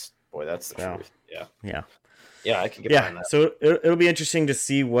 But that's the So truth. Yeah, yeah, yeah, I could get yeah. behind that. So it'll be interesting to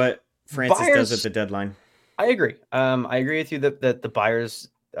see what Francis does at Buyers, the deadline. I agree. I agree with you that the buyers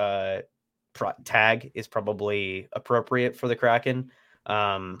uh tag is probably appropriate for the Kraken.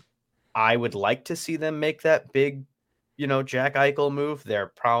 I would like to see them make that big, Jack Eichel move. They're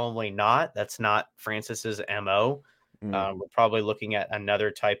probably not. That's not Francis's MO. Mm, We're probably looking at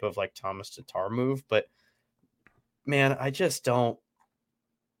another type of like Thomas Tatar move, but man, I just don't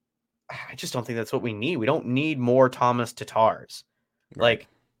think that's what we need. We don't need more Thomas Tatars. right. Like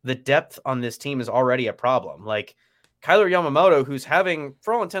the depth on this team is already a problem. Like Kyler Yamamoto, who's having,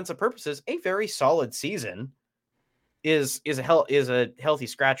 for all intents and purposes, a very solid season, is a healthy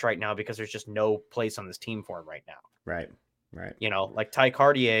scratch right now because there's just no place on this team for him right now. Right. Right. Like Ty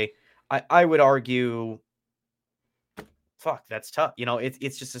Cartier, I would argue, fuck, that's tough.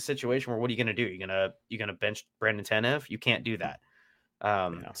 It's just a situation where what are you gonna do? You gonna bench Brandon Tanev? You can't do that.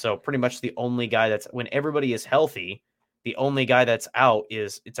 Yeah. So pretty much the only guy that's, when everybody is healthy, the only guy that's out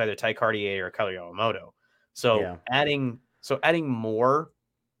it's either Ty Cartier or Kyler Yamamoto. So Yeah. adding more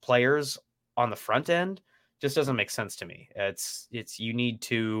players on the front end just doesn't make sense to me. It's you need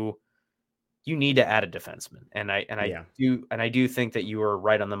to add a defenseman. Yeah. I do think that you were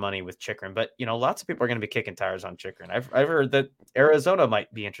right on the money with Chikrin, but lots of people are going to be kicking tires on Chikrin. I've heard that Arizona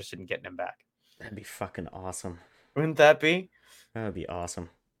might be interested in getting him back. That'd be fucking awesome. Wouldn't that be? That would be awesome.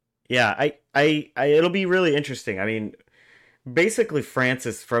 Yeah, it'll be really interesting. I mean, basically,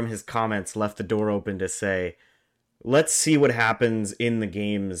 Francis from his comments left the door open to say, let's see what happens in the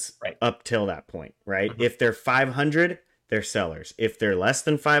games Right. up till that point, right? Mhm. If they're 500, they're sellers. If they're less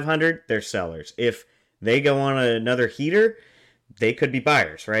than 500, they're sellers. If they go on another heater, they could be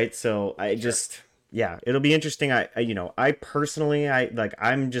buyers, right? So I Sure. just, yeah, it'll be interesting. I personally,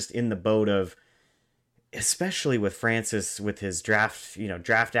 I'm just in the boat of, especially with Francis with his draft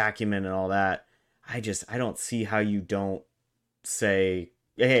acumen and all that. I don't see how you don't say,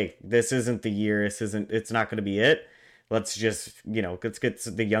 hey, this isn't the year. It's not going to be it. Let's just, let's get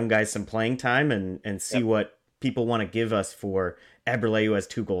the young guys some playing time and see Yep. what people want to give us for Eberle, who has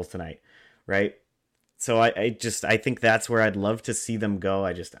 2 goals tonight, right? So I think that's where I'd love to see them go.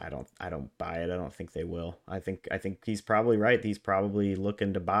 I don't buy it. I don't think they will. I think he's probably right. He's probably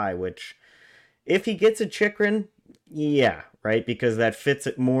looking to buy, which if he gets a Chikrin, yeah, right, because that fits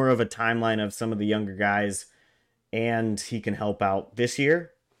it more of a timeline of some of the younger guys, and he can help out this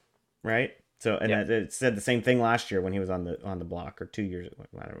year, right? So, and Yep. it said the same thing last year when he was on the block, or 2 years.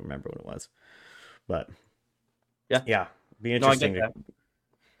 I don't remember what it was, but Yeah. yeah, be No, I get interesting to. that.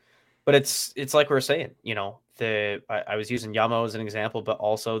 But it's like we were saying, I was using Yamo as an example, but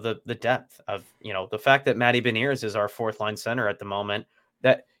also the depth of, the fact that Matty Beniers is our fourth line center at the moment.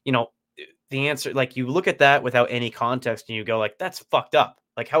 That, the answer, like you look at that without any context and you go like, that's fucked up.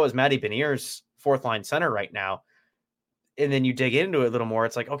 Like, how is Matty Beniers fourth line center right now? And then you dig into it a little more.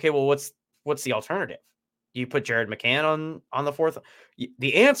 It's like, okay, well, what's the alternative? You put Jared McCann on the fourth.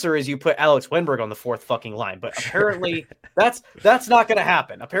 The answer is you put Alex Wenberg on the fourth fucking line. But apparently that's not going to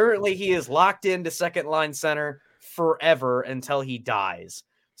happen. Apparently he is locked into second line center forever until he dies.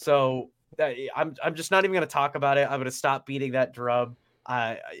 So I'm just not even going to talk about it. I'm going to stop beating that drum.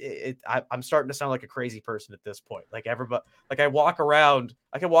 I'm starting to sound like a crazy person at this point. Like everybody, like I can walk around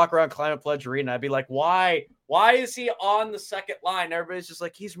Climate Pledge Arena. I'd be like, why is he on the second line? Everybody's just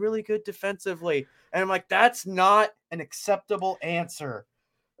like, he's really good defensively. And I'm like, that's not an acceptable answer.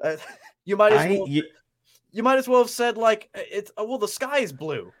 You might as well, you might as well have said like, it's, well, the sky is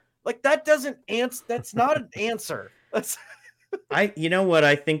blue. Like that doesn't answer. That's not an answer. That's You know what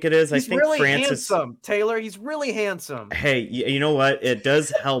I think it is? he's I think really Francis. handsome, Taylor. He's really handsome. Hey, you know what? It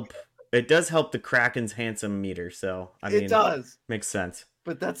does help. It does help the Kraken's handsome meter. So I mean, It does. makes sense.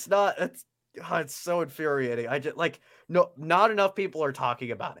 But that's not, God, it's so infuriating. I just like, no, not enough people are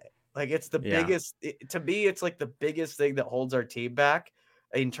talking about it. Like it's the Yeah. biggest, to me, it's like the biggest thing that holds our team back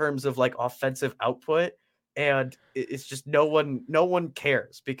in terms of like offensive output. And it's just no one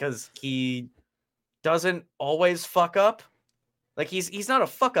cares because he doesn't always fuck up. Like he's not a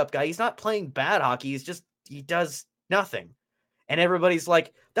fuck up guy. He's not playing bad hockey. He does nothing. And everybody's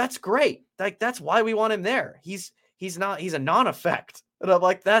like, that's great. Like that's why we want him there. He's a non-effect. And I'm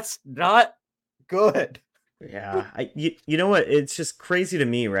like, that's not good. Yeah, you know what? It's just crazy to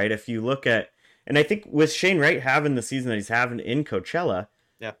me, right? If you look at, and I think with Shane Wright having the season that he's having in Coachella,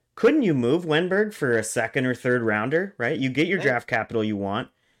 Yeah. couldn't you move Wenberg for a second or third rounder, right? You get your Hey, draft capital you want,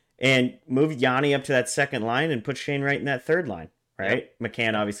 and move Yanni up to that second line and put Shane Wright in that third line, yep. right?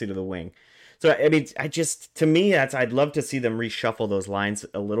 McCann Yep. obviously to the wing. So I mean, I just to me that's I'd love to see them reshuffle those lines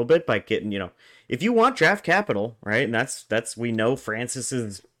a little bit by getting if you want draft capital, right? And that's we know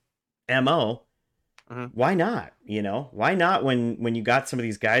Francis's mo. Mhm. Why not? Why not when you got some of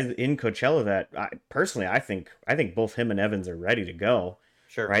these guys in Coachella that personally I think both him and Evans are ready to go,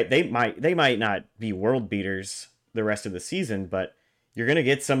 Sure. right? They might not be world beaters the rest of the season, but you're gonna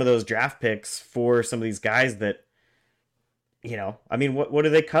get some of those draft picks for some of these guys that I mean, what do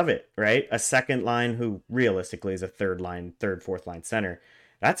they covet, right? A second line who realistically is a fourth line center.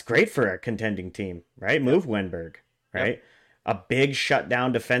 That's great for a contending team, right? Yep. Move Wenberg, Yep. right? A big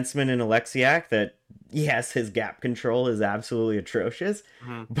shutdown defenseman in Alexiak that, yes, his gap control is absolutely atrocious,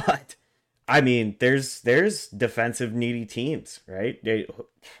 Mhm. but I mean, there's defensive needy teams, right?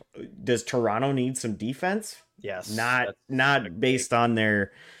 Does Toronto need some defense? Yes. Not That's not agreed. based on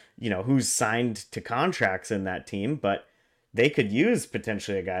their, who's signed to contracts in that team, but they could use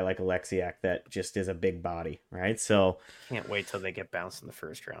potentially a guy like Alexiak that just is a big body, right? So Can't wait till they get bounced in the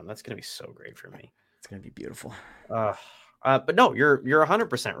first round. That's gonna be so great for me. it's gonna be beautiful. Uh, but no, you're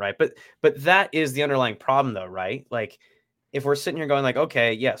 100% right. But that is the underlying problem, though, right? Like, if we're sitting here going like,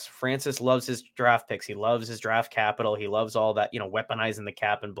 okay, yes, Francis loves his draft picks, he loves his draft capital, he loves all that, weaponizing the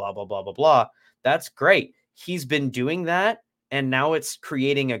cap and blah blah blah blah blah. That's great. He's been doing that, and now it's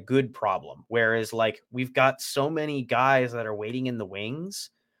creating a good problem. Whereas, like, we've got so many guys that are waiting in the wings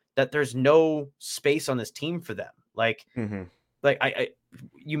that there's no space on this team for them. Mm-hmm. Like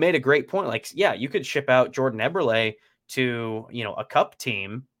you made a great point. Like, yeah, you could ship out Jordan Eberle to, a cup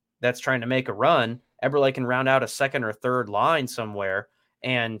team that's trying to make a run. Eberle can round out a second or third line somewhere,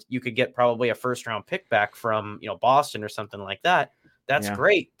 and you could get probably a first round pick back from, Boston or something like that. That's Yeah.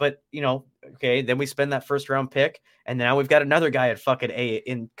 great. But, okay, then we spend that first round pick, and now we've got another guy at fucking A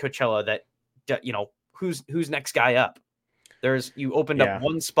in Coachella that, who's next guy up? You opened up Yeah.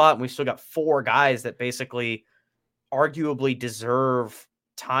 one spot, and we've still got four guys that basically arguably deserve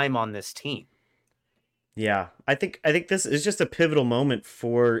time on this team. Yeah. I think this is just a pivotal moment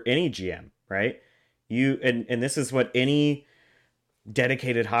for any GM, right? And this is what any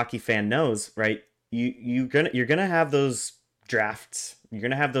dedicated hockey fan knows, right? You're gonna have those drafts. You're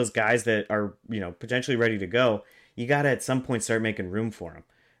gonna have those guys that are potentially ready to go. You gotta at some point start making room for them,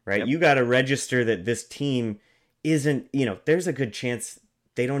 right? Yep. You gotta register that this team isn't. There's a good chance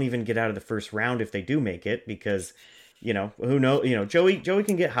they don't even get out of the first round if they do make it because who knows. Joey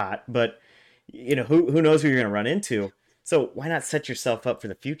can get hot, but who knows who you're gonna run into. So why not set yourself up for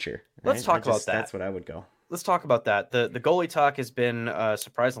the future, Let's right? talk about that. That's what I would go. Let's talk about that. The goalie talk has been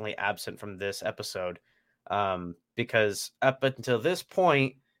surprisingly absent from this episode, because up until this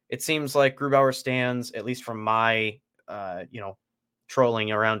point, it seems like Grubauer stands, at least from my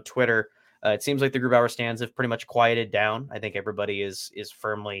trolling around Twitter. It seems like the Grubauer stands have pretty much quieted down. I think everybody is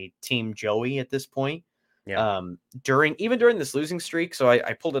firmly Team Joey at this point. Yeah. During this losing streak, so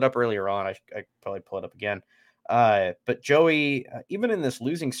I pulled it up earlier on. I probably pull it up again. But Joey, even in this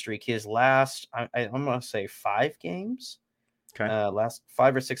losing streak, his last I'm gonna say 5 games, Okay. last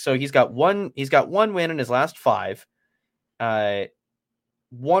 5 or 6. So he's got one win in his last 5. Uh,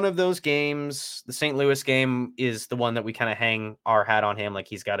 one of those games, the St. Louis game, is the one that we kind of hang our hat on him, like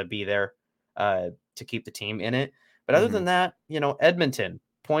he's got to be there to keep the team in it. But other Mm-hmm. than that, Edmonton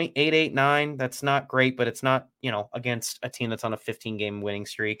 0.889. That's not great, but it's not against a team that's on a 15 game winning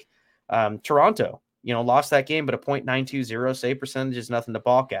streak. Toronto, lost that game, but a 0.920 save percentage is nothing to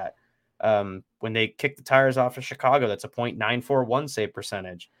balk at. When they kick the tires off of Chicago, that's a 0.941 save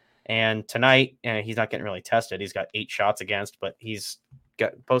percentage. And tonight, he's not getting really tested. He's got 8 shots against, but he's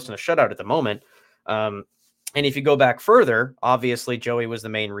posting a shutout at the moment. And if you go back further, obviously Joey was the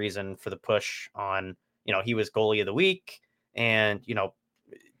main reason for the push on, he was goalie of the week, and,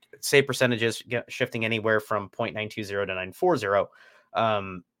 save percentages shifting anywhere from 0.920 to 940.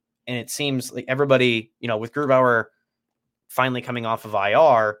 And it seems like everybody, with Grubauer finally coming off of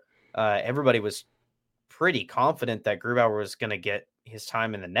IR, everybody was pretty confident that Grubauer was going to get his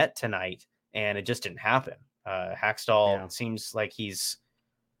time in the net tonight, and it just didn't happen. Hackstall Yeah. seems like he's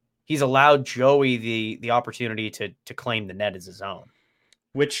allowed Joey the opportunity to claim the net as his own.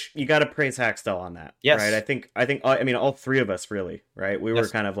 Which you got to praise Hackstall on that, right? Yes. I mean all three of us really, right? We were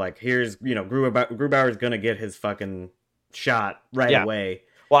Yes. kind of like, here's Grubauer's gonna get his fucking shot right Yeah. away,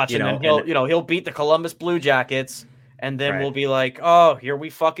 Watch, and then and he'll beat the Columbus Blue Jackets, and then right, we'll be like, oh, here we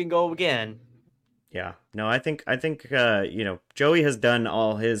fucking go again. Yeah. No, I think Joey has done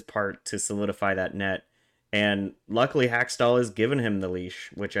all his part to solidify that net, and luckily Hackstall has given him the leash,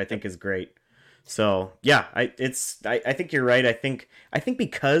 which I Yep. think is great. So yeah, I think you're right. I think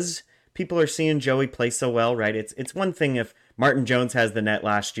because people are seeing Joey play so well, right? It's one thing if Martin Jones has the net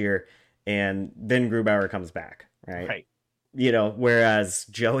last year and then Grubauer comes back, right? Right. Whereas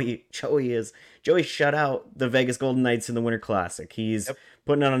Joey shut out the Vegas Golden Knights in the Winter Classic. He's Yep.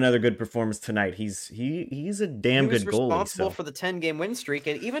 putting on another good performance tonight. He's a He damn was good goalie. responsible So for the 10-game win streak,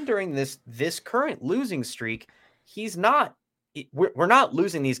 and even during this current losing streak, he's not. We're not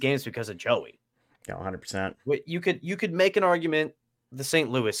losing these games because of Joey. yeah, 100%. You could make an argument the St.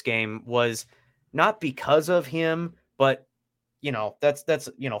 Louis game was not because of him, but that's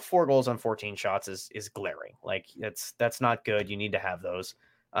 4 goals on 14 shots is glaring. Like that's not good. You need to have those.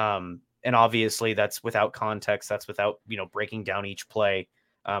 And obviously that's without context. That's without breaking down each play.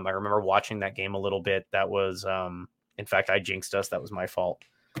 I remember watching that game a little bit. That was in fact I jinxed us. That was my fault.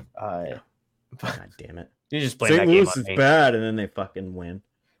 Yeah. But God damn it. you just blame St. that game Louis on is me. bad, and then they fucking win.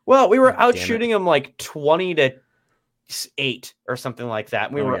 Well, we were God out damn it. shooting them like 20-8 or something like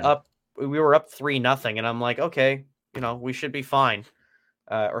that. We Oh, were yeah. up. We were up 3-0, and I'm like, okay, we should be fine,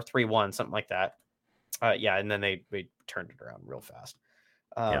 or 3-1, something like that. Yeah, and then they turned it around real fast.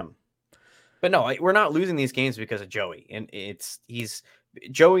 Yeah. But no, we're not losing these games because of Joey, and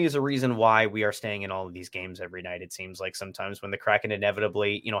Joey is a reason why we are staying in all of these games every night. It seems like sometimes when the Kraken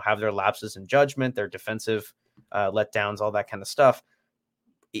inevitably, have their lapses in judgment, their defensive letdowns, all that kind of stuff.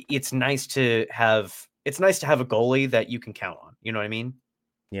 It's nice to have a goalie that you can count on. You know what I mean?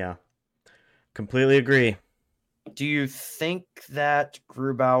 Yeah. Completely agree. Do you think that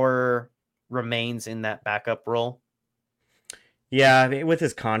Grubauer remains in that backup role? Yeah, I mean, with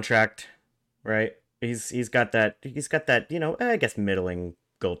his contract, right? He's got that I guess middling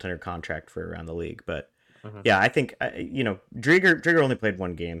goaltender contract for around the league, but Mhm. yeah, I think Drieger only played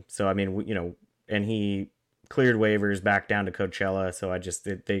one game, so I mean and he cleared waivers back down to Coachella, so I just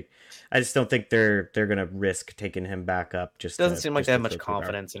don't think they're gonna risk taking him back up Doesn't seem like they have much throw Grubauer.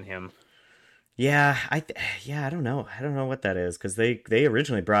 confidence in him. Yeah, I don't know. I don't know what that is because they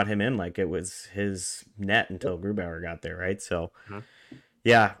originally brought him in like it was his net until Grubauer got there, right? So Mhm.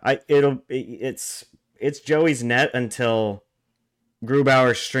 yeah, it's Joey's net until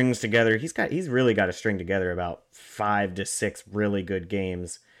Grubauer strings together. He's really got to string together about 5 to 6 really good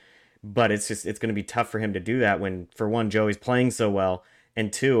games, but it's going to be tough for him to do that when, for one, Joey's playing so well,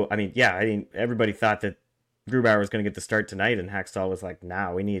 and two, I mean, everybody thought that Grubauer was going to get the start tonight, and Hackstall was like,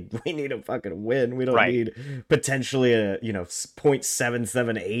 "Nah, we need a fucking win. We don't Right. need potentially a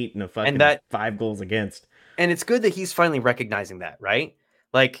 .778 and a fucking And that 5 goals against." and it's good that he's finally recognizing that, right?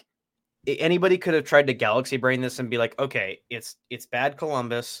 Like anybody could have tried to galaxy brain this and be like, okay, it's bad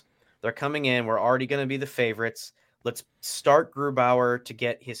Columbus. They're coming in. We're already going to be the favorites. Let's start Grubauer to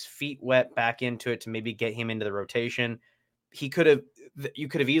get his feet wet back into it to maybe get him into the rotation. You could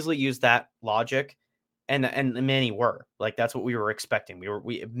have easily used that logic, and many were like that's what we were expecting.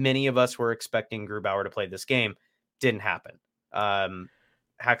 Many of us were expecting Grubauer to play this game. Didn't happen.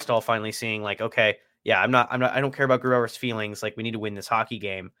 Hackstall finally seeing like, okay, yeah, I don't care about Grubauer's feelings. Like we need to win this hockey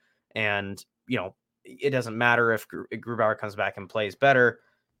game. And, it doesn't matter if Grubauer comes back and plays better.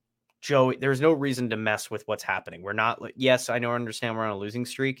 Joey, there's no reason to mess with what's happening. We're not, yes, I understand we're on a losing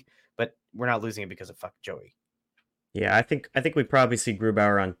streak, but we're not losing it because of fuck Joey. Yeah, I think we probably see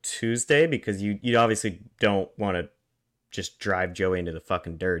Grubauer on Tuesday because you obviously don't want to just drive Joey into the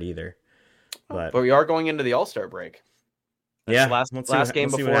fucking dirt either. But we are going into the All-Star break. That's yeah, last game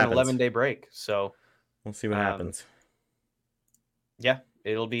before an 11-day break. So we'll see what happens. Yeah,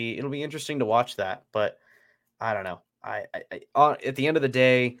 it'll be interesting to watch that, but I don't know. I at the end of the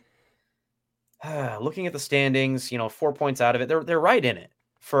day, looking at the standings, 4 points out of it, they're right in it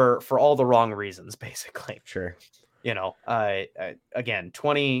for all the wrong reasons, basically. Sure. Again,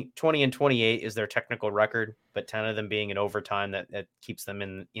 20 and 28 is their technical record, but 10 of them being in overtime that keeps them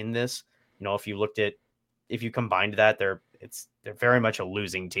in this. If you combined that, they're very much a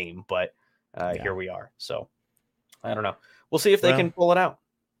losing team, but here we are. So I don't know. We'll see if they can pull it out.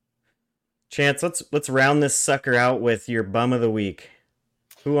 Chance, let's round this sucker out with your bum of the week.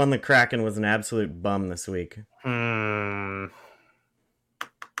 Who on the Kraken was an absolute bum this week? I'm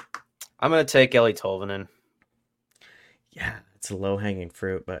gonna take Eli Tolvanen. Yeah, it's a low hanging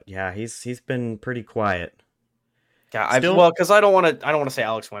fruit, but yeah, he's been pretty quiet. Yeah, because I don't want to say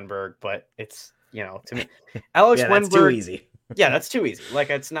Alex Wenberg, but it's to me, Alex yeah, Wenberg. That's too easy. Yeah, that's too easy. Like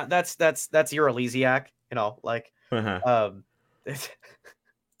it's not. That's your Elysiac.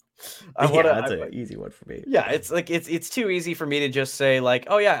 That's an easy one for me. Yeah, it's like it's too easy for me to just say like,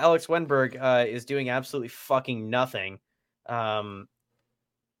 oh yeah, Alex Wenberg is doing absolutely fucking nothing. Why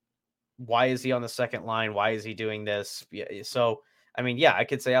is he on the second line? Why is he doing this? Yeah, so I mean, yeah, I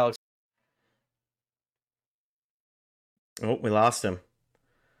could say Alex. Oh, we lost him.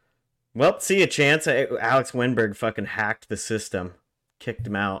 Well, see a chance. Alex Wenberg fucking hacked the system, kicked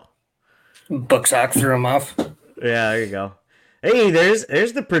him out. Booksock threw him off. Yeah, there you go. Hey, there's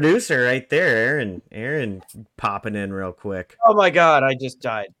the producer right there, Aaron popping in real quick. Oh my god, I just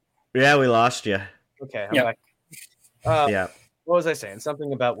died. Yeah, we lost you. Okay, I'm back. Yeah. What was I saying?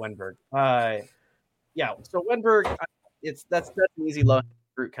 Something about Wenberg. Yeah. So Wenberg, that's an easy low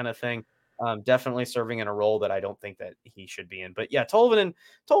fruit kind of thing. Definitely serving in a role that I don't think that he should be in. But yeah,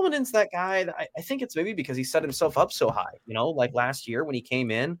 Tolvanen's that guy that I think it's maybe because he set himself up so high. You know, like last year when he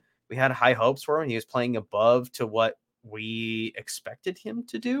came in, we had high hopes for him. He was playing above to what we expected him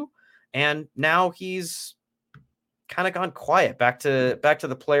to do, and now he's kind of gone quiet, back to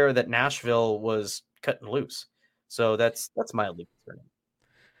the player that Nashville was cutting loose. So that's mildly concerning.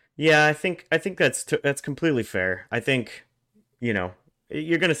 Yeah, I think that's completely fair. I think, you know,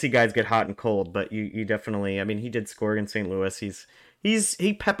 you're going to see guys get hot and cold, but you definitely, I mean, he did score against St. Louis.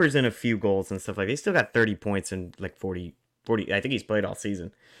 He peppers in a few goals and stuff like that. He's still got 30 points in like 40, I think he's played all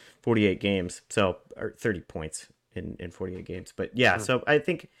season, 48 games. So, or 30 points in 48 games. But yeah, so I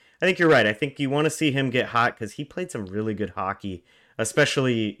think you're right. I think you want to see him get hot because he played some really good hockey,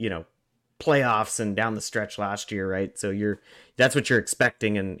 especially, you know, playoffs and down the stretch last year, right? So that's what you're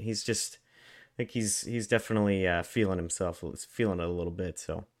expecting, and he's just, I think he's definitely feeling himself, feeling it a little bit.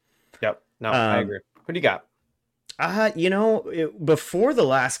 So, yep, no, I agree. What do you got? You know, before the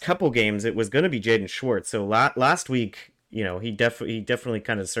last couple games, it was going to be Jaden Schwartz. So last week, you know, he definitely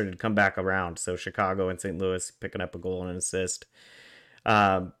kind of started to come back around. So Chicago and St. Louis picking up a goal and an assist.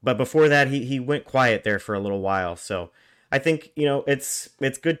 But before that, he went quiet there for a little while. So I think, you know, it's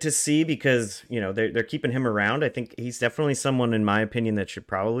good to see because, you know, they're keeping him around. I think he's definitely someone, in my opinion, that should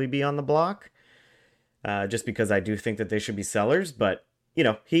probably be on the block. Just because I do think that they should be sellers, but you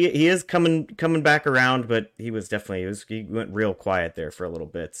know, he is coming back around, but he went real quiet there for a little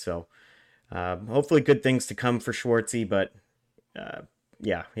bit. So hopefully good things to come for Schwartzy, but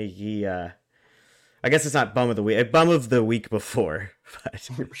yeah, he I guess it's not bum of the week, bum of the week before, but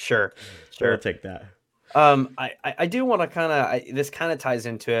sure. I'll take that. I do want to kind of, this kind of ties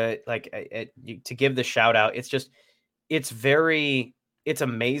into it, like to give the shout out. It's just, it's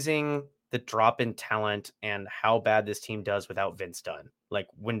amazing the drop in talent and how bad this team does without Vince Dunn. Like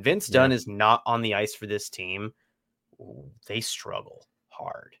when Vince Dunn is not on the ice for this team, they struggle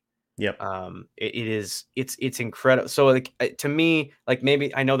hard. Yep. It's incredible. So like to me, like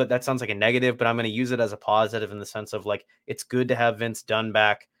maybe I know that sounds like a negative, but I'm going to use it as a positive in the sense of like, it's good to have Vince Dunn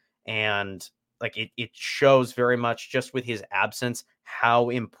back. And like, it shows very much just with his absence, how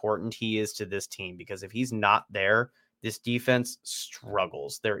important he is to this team, because if he's not there, this defense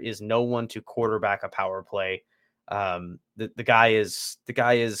struggles. There is no one to quarterback a power play. The guy is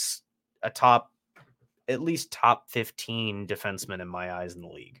at least top 15 defenseman in my eyes in the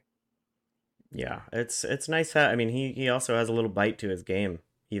league. Yeah, it's nice. I mean, he also has a little bite to his game.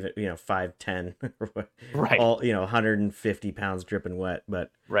 Even, you know, 5'10", right? All, you know, 150 pounds dripping wet,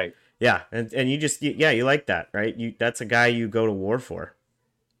 but right. Yeah, and you just, yeah, you like that, right? That's a guy you go to war for,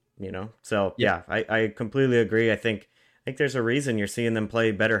 you know. So yeah, I completely agree. I think there's a reason you're seeing them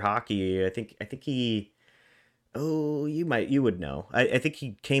play better hockey. I think he, oh, you would know. I think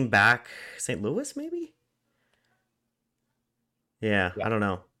he came back St. Louis, maybe. Yeah, I don't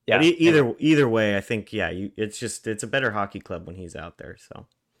know. Yeah. But either way, I think it's a better hockey club when he's out there. So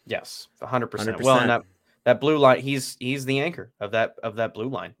yes, 100%. Well, and that blue line, he's the anchor of that blue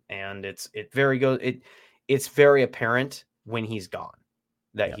line, and it's very apparent when he's gone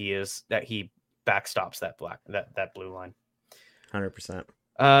that he backstops that blue line.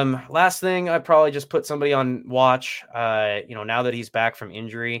 100%. Last thing, I'd probably just put somebody on watch. You know, now that he's back from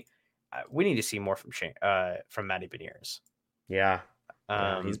injury, we need to see more from Matty Beniers. Yeah.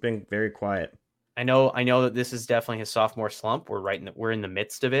 He's been very quiet. I know that this is definitely his sophomore slump. We're in the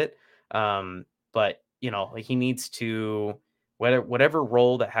midst of it. But you know, like he needs to, whatever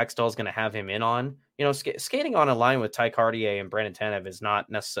role that Hextall is going to have him in on, you know, skating on a line with Ty Cartier and Brandon Tanev is not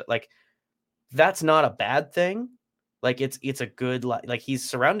necessarily like, that's not a bad thing. Like it's a good, like he's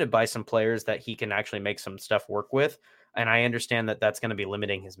surrounded by some players that he can actually make some stuff work with. And I understand that that's going to be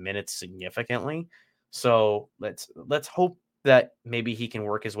limiting his minutes significantly. So let's hope that maybe he can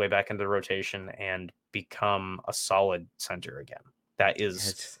work his way back into the rotation and become a solid center again. That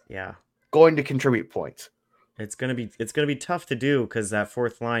is going to contribute points. It's gonna be tough to do because that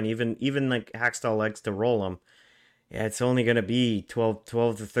fourth line, even like Hackstall likes to roll them. Yeah, it's only gonna be 12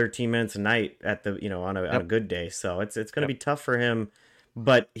 to 13 minutes a night at the on a good day. So it's gonna be tough for him.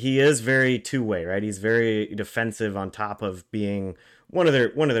 But he is very two-way, right? He's very defensive on top of being one of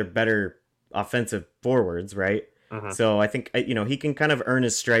their better offensive forwards, right? Mhm. So I think he can kind of earn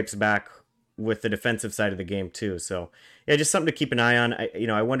his stripes back with the defensive side of the game too. So yeah, just something to keep an eye on.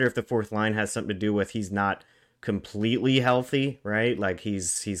 I wonder if the fourth line has something to do with he's not completely healthy, right? Like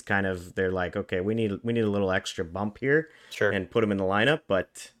he's kind of they're like, okay, we need a little extra bump here Sure. and put him in the lineup.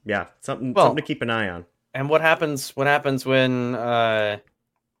 But yeah, something Well, to keep an eye on. And what happens when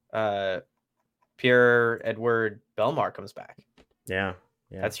Pierre Edward Belmar comes back? Yeah.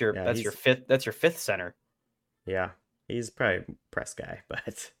 That's your fifth center. Yeah. He's probably a press guy,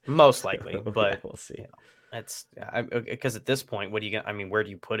 but most likely. But we'll see. That's because at this point, what do you get? I mean, where do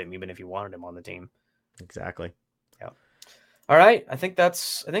you put him, even if you wanted him on the team? Exactly. Yeah. All right. I think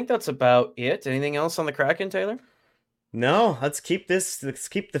that's about it. Anything else on the Kraken, Taylor? No, let's keep the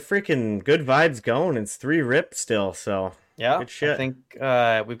freaking good vibes going. It's 3-rip still, so yeah, good shit. I think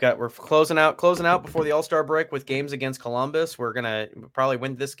we're closing out before the All-Star break with games against Columbus. We're gonna probably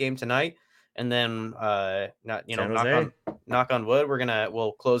win this game tonight, and then knock on wood,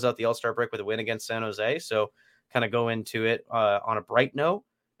 we'll close out the All-Star break with a win against San Jose. So kind of go into it on a bright note,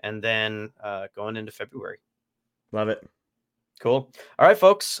 and then going into February. Love it. Cool. All right,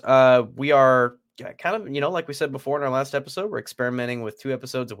 folks. We are kind of, like we said before in our last episode, we're experimenting with 2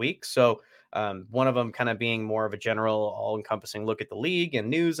 episodes a week. So one of them kind of being more of a general, all-encompassing look at the league and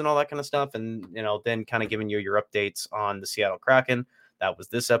news and all that kind of stuff. And, then kind of giving you your updates on the Seattle Kraken. That was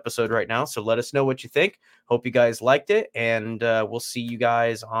this episode right now. So let us know what you think. Hope you guys liked it. And we'll see you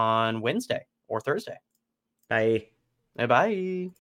guys on Wednesday or Thursday. Bye. Bye.